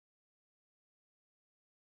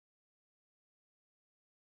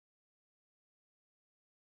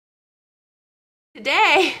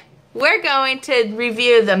Today, we're going to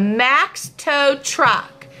review the Max Tow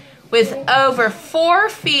truck with over 4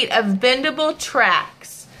 feet of bendable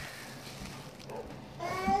tracks.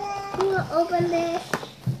 You want to open this?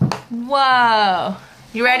 Whoa.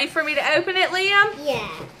 You ready for me to open it, Liam?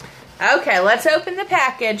 Yeah. Okay, let's open the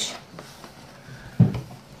package.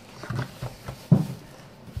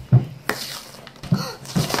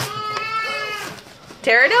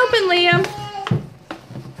 Tear it open, Liam.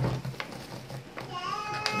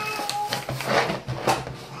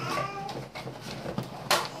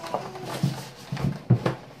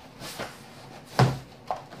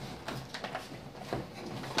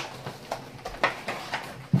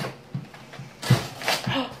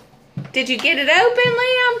 Did you get it open,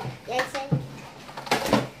 Liam? Yes,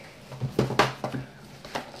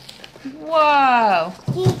 Whoa.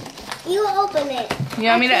 You open it. You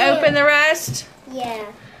want me to open the rest? Yeah.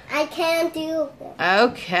 I can't do it.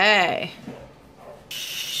 Okay.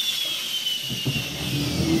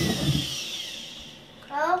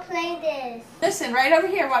 I'll play this. Listen, right over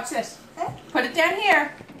here. Watch this. Put it down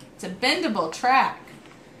here. It's a bendable track.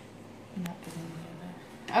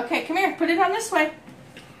 Okay, come here. Put it on this way.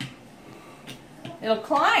 It'll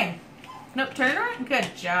climb. Nope, turn it around.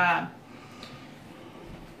 Good job.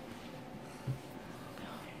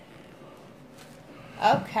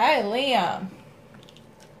 Okay, Liam.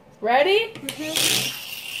 Ready? You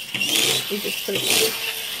just put it.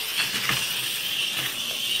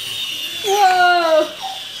 Whoa!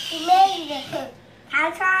 You made it.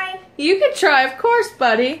 Can I try? You can try, of course,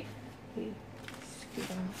 buddy.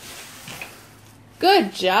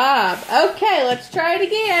 Good job. Okay, let's try it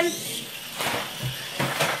again.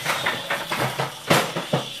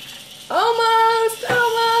 Almost.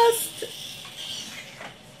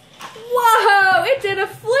 Whoa, it did a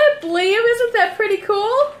flip, Liam. Isn't that pretty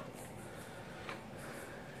cool?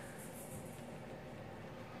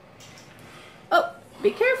 Oh,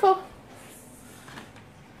 be careful.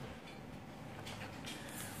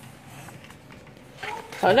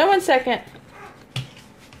 Hold on 1 second.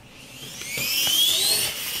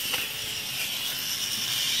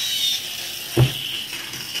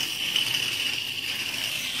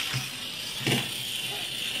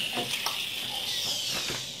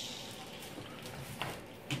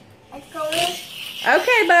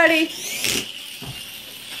 Okay, buddy.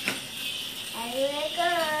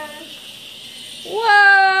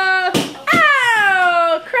 Whoa!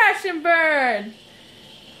 Ow! Crash and burn.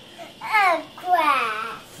 Oh,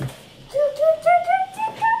 crash.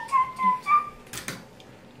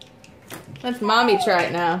 Let's mommy try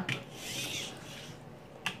it now.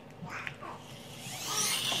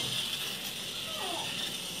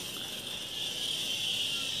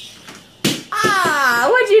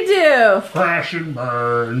 What'd you do? Crash and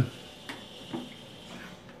burn.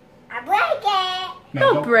 I break it.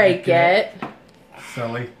 No, Don't break it.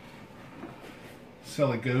 Silly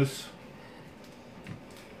goose.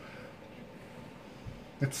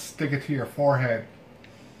 Let's stick it to your forehead.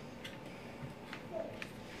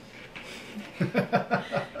 Is it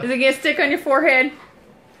gonna stick on your forehead?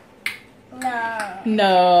 No.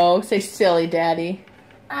 No. Say silly, Daddy.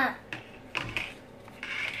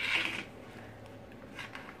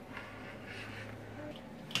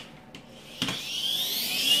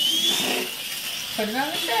 Put it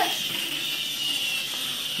on the chest.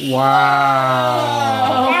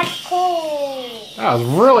 Wow. That's cool. That was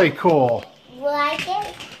really cool. You like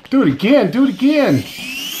it? Do it again. Do it again.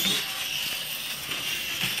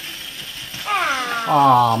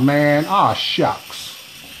 Aw, man. Aw, shucks.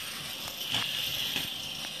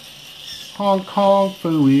 Honk, honk,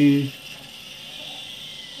 phooey.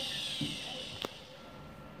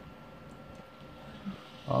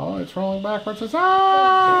 Oh, it's rolling backwards. It's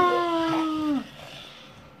ah!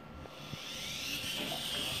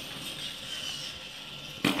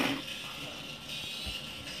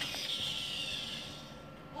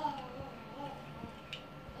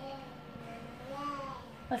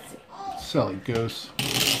 Let's see. Silly goose.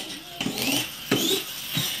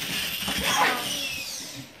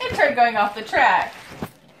 It tried going off the track.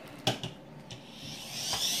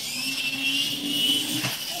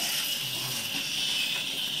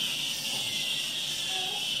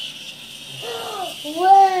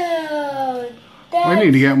 Whoa. We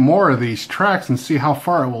need to get more of these tracks and see how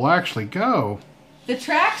far it will actually go. The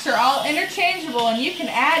tracks are all interchangeable and you can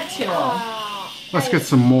add to them. Let's get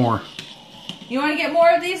some more. You want to get more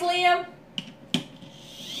of these, Liam?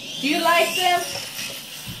 Do you like them?